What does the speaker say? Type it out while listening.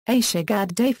Ayesha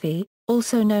Gaddafi,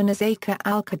 also known as Aicha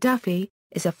Al-Kadhafi,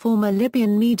 is a former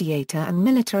Libyan mediator and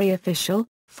military official,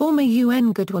 former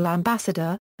UN Goodwill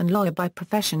Ambassador, and lawyer by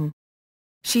profession.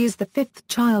 She is the fifth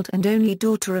child and only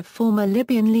daughter of former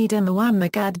Libyan leader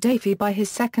Muammar Gaddafi by his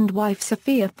second wife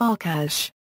Safia Farkash.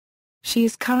 She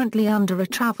is currently under a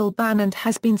travel ban and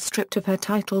has been stripped of her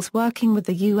titles working with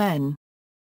the UN.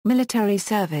 Military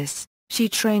service: she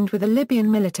trained with the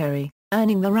Libyan military,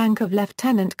 earning the rank of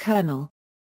lieutenant colonel.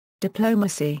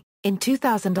 Diplomacy: in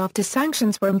 2000, after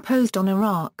sanctions were imposed on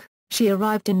Iraq, she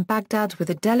arrived in Baghdad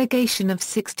with a delegation of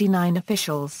 69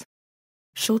 officials.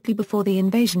 Shortly before the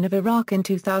invasion of Iraq in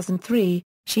 2003,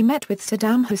 she met with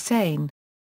Saddam Hussein.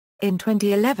 In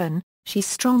 2011, she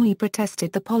strongly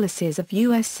protested the policies of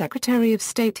U.S. Secretary of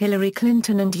State Hillary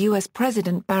Clinton and U.S.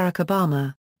 President Barack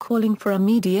Obama, calling for a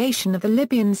mediation of the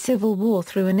Libyan civil war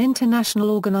through an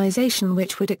international organization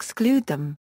which would exclude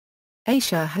them.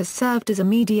 Ayesha has served as a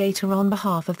mediator on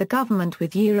behalf of the government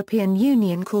with European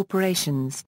Union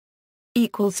corporations.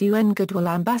 UN Goodwill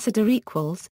Ambassador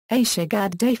Ayesha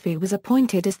Gaddafi was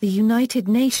appointed as the United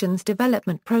Nations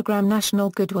Development Programme National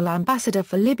Goodwill Ambassador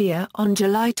for Libya on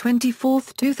July 24,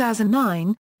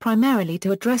 2009, primarily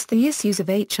to address the issues of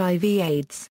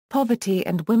HIV/AIDS, poverty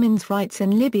and women's rights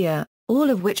in Libya, all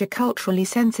of which are culturally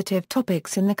sensitive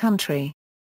topics in the country.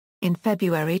 In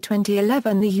February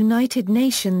 2011, the United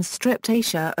Nations stripped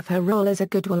Ayesha of her role as a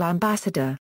Goodwill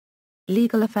Ambassador.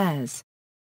 Legal affairs.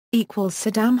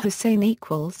 Saddam Hussein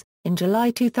In July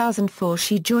 2004,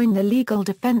 she joined the legal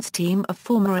defense team of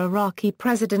former Iraqi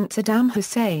President Saddam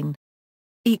Hussein.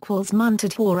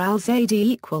 Muntahdar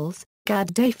al-Zaidi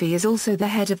Gaddafi is also the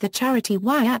head of the charity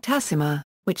Hayat Asima,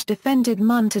 which defended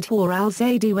Muntahdar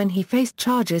al-Zaidi when he faced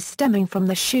charges stemming from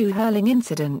the shoe hurling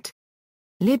incident.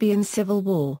 Libyan civil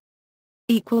war.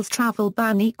 Travel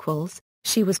ban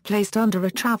She was placed under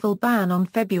a travel ban on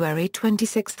February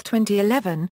 26,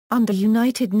 2011, under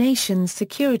United Nations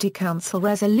Security Council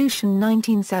Resolution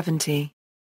 1970.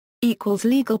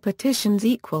 Legal petitions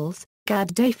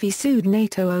Gaddafi sued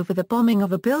NATO over the bombing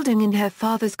of a building in her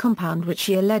father's compound which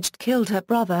she alleged killed her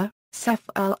brother, Saif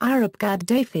al-Arab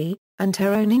Gaddafi, and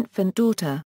her own infant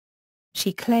daughter.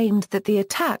 She claimed that the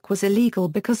attack was illegal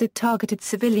because it targeted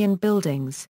civilian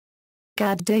buildings.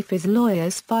 Gaddafi's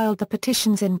lawyers filed the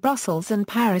petitions in Brussels and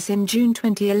Paris in June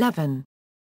 2011.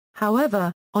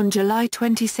 However, on July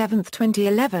 27,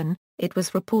 2011, it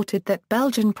was reported that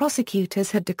Belgian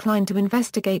prosecutors had declined to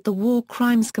investigate the war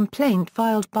crimes complaint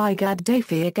filed by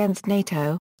Gaddafi against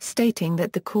NATO, stating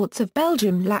that the courts of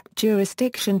Belgium lacked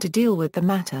jurisdiction to deal with the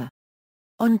matter.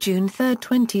 On June 3,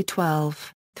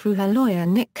 2012, through her lawyer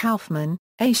Nick Kaufman,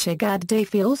 Ayesha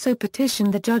Gaddafi also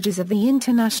petitioned the judges of the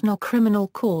International Criminal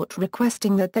Court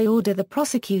requesting that they order the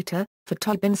prosecutor,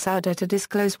 Fatou Bensouda, to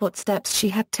disclose what steps she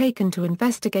had taken to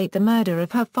investigate the murder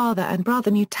of her father and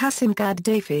brother Mu'tasim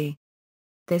Gaddafi.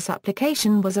 This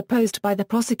application was opposed by the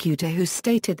prosecutor, who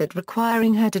stated that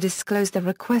requiring her to disclose the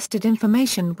requested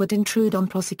information would intrude on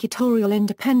prosecutorial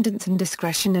independence and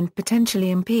discretion and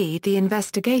potentially impede the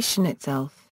investigation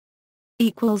itself.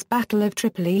 Battle of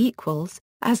Tripoli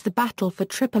As the battle for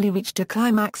Tripoli reached a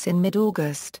climax in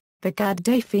mid-August, the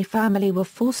Gaddafi family were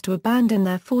forced to abandon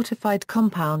their fortified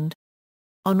compound.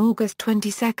 On August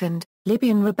 22,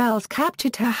 Libyan rebels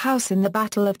captured her house in the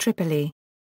Battle of Tripoli.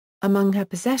 Among her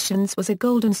possessions was a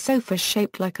golden sofa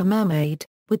shaped like a mermaid,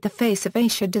 with the face of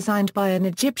Ayesha designed by an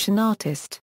Egyptian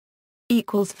artist.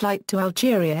 Flight to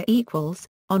Algeria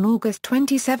On August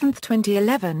 27,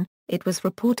 2011, it was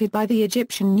reported by the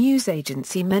Egyptian news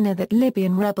agency MENA that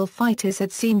Libyan rebel fighters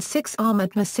had seen 6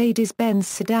 armored Mercedes-Benz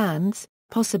sedans,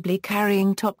 possibly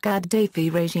carrying top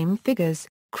Gaddafi regime figures,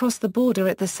 cross the border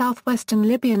at the southwestern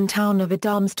Libyan town of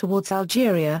Adams towards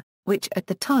Algeria, which at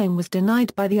the time was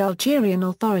denied by the Algerian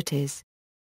authorities.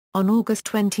 On August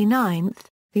 29,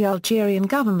 the Algerian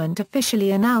government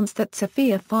officially announced that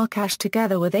Safia Farkash,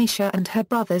 together with Ayesha and her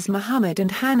brothers Mohammed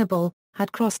and Hannibal,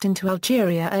 had crossed into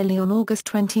Algeria early on August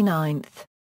 29.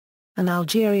 An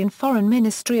Algerian foreign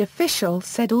ministry official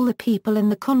said all the people in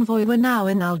the convoy were now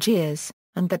in Algiers,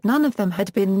 and that none of them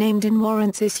had been named in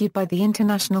warrants issued by the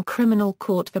International Criminal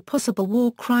Court for possible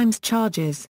war crimes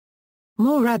charges.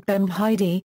 Mourad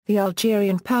Benhaidi, the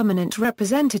Algerian permanent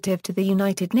representative to the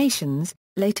United Nations,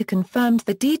 later confirmed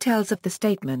the details of the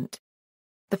statement.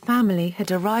 The family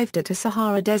had arrived at a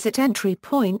Sahara Desert entry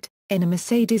point, in a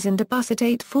Mercedes and a bus at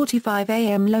 8:45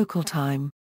 a.m. local time.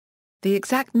 The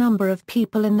exact number of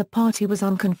people in the party was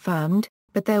unconfirmed,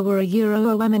 but there were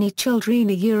many children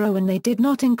and they did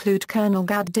not include Colonel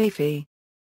Gaddafi.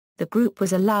 The group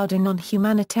was allowed in on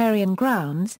humanitarian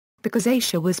grounds, because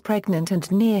Ayesha was pregnant and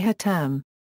near her term.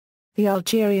 The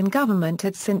Algerian government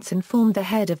had since informed the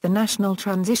head of the National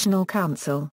Transitional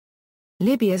Council.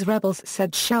 Libya's rebels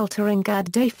said sheltering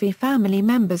Gaddafi family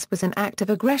members was an act of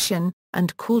aggression,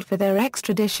 and called for their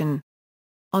extradition.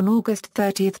 On August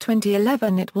 30,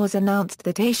 2011, it was announced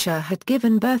that Ayesha had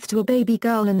given birth to a baby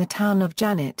girl in the town of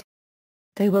Janet.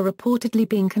 They were reportedly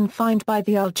being confined by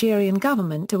the Algerian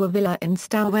government to a villa in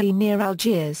Stawey near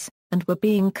Algiers, and were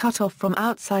being cut off from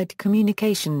outside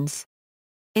communications.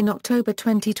 In October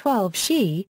 2012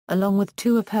 she, along with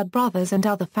two of her brothers and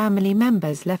other family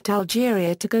members, left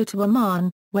Algeria to go to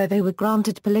Oman, where they were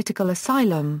granted political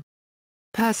asylum.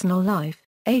 Personal life: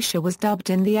 Ayesha was dubbed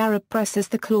in the Arab press as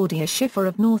the Claudia Schiffer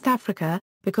of North Africa,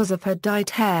 because of her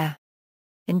dyed hair.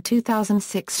 In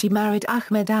 2006 she married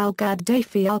Ahmed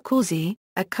al-Gaddafi al-Qawzi,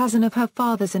 a cousin of her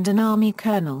father's and an army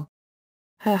colonel.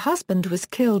 Her husband was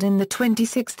killed in the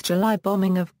 26 July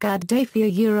bombing of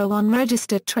Gaddafi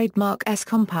unregistered trademark S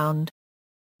compound.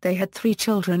 They had 3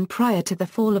 children prior to the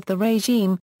fall of the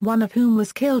regime, one of whom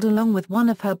was killed along with one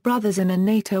of her brothers in a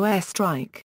NATO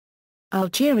airstrike.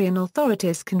 Algerian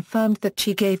authorities confirmed that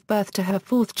she gave birth to her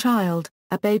 4th child,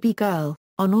 a baby girl,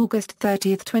 on August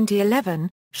 30,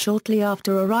 2011, shortly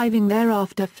after arriving there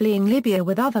after fleeing Libya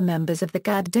with other members of the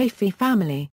Gaddafi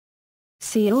family.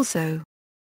 See also: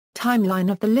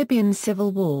 Timeline of the Libyan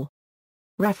Civil War.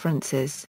 References